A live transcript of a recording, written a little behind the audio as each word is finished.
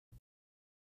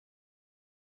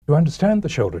To understand the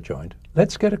shoulder joint,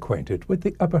 let's get acquainted with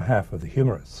the upper half of the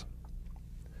humerus.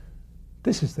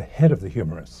 This is the head of the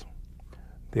humerus.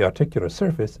 The articular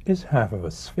surface is half of a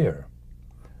sphere.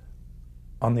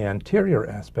 On the anterior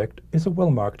aspect is a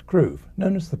well-marked groove,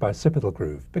 known as the bicipital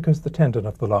groove, because the tendon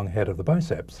of the long head of the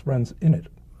biceps runs in it.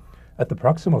 At the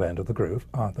proximal end of the groove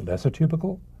are the lesser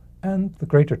tubercle and the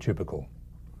greater tubercle.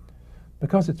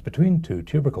 Because it's between two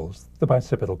tubercles, the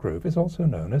bicipital groove is also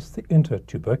known as the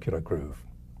intertubercular groove.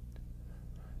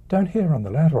 Down here on the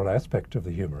lateral aspect of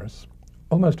the humerus,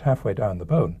 almost halfway down the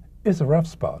bone, is a rough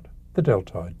spot, the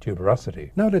deltoid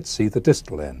tuberosity. Now let's see the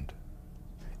distal end.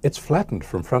 It's flattened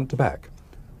from front to back,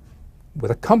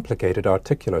 with a complicated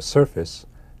articular surface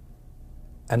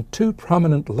and two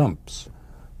prominent lumps,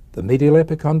 the medial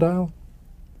epicondyle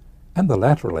and the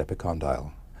lateral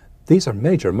epicondyle. These are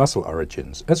major muscle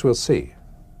origins, as we'll see.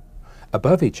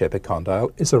 Above each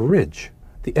epicondyle is a ridge,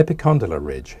 the epicondylar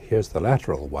ridge. Here's the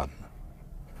lateral one.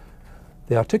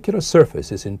 The articular surface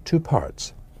is in two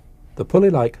parts. The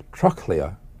pulley-like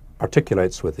trochlea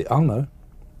articulates with the ulna.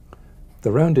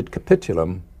 The rounded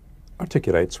capitulum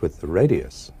articulates with the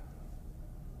radius.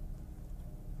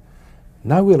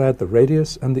 Now we'll add the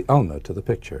radius and the ulna to the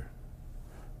picture.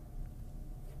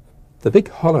 The big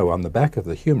hollow on the back of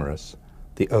the humerus,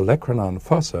 the olecranon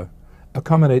fossa,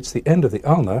 accommodates the end of the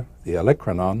ulna, the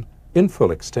olecranon, in full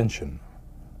extension.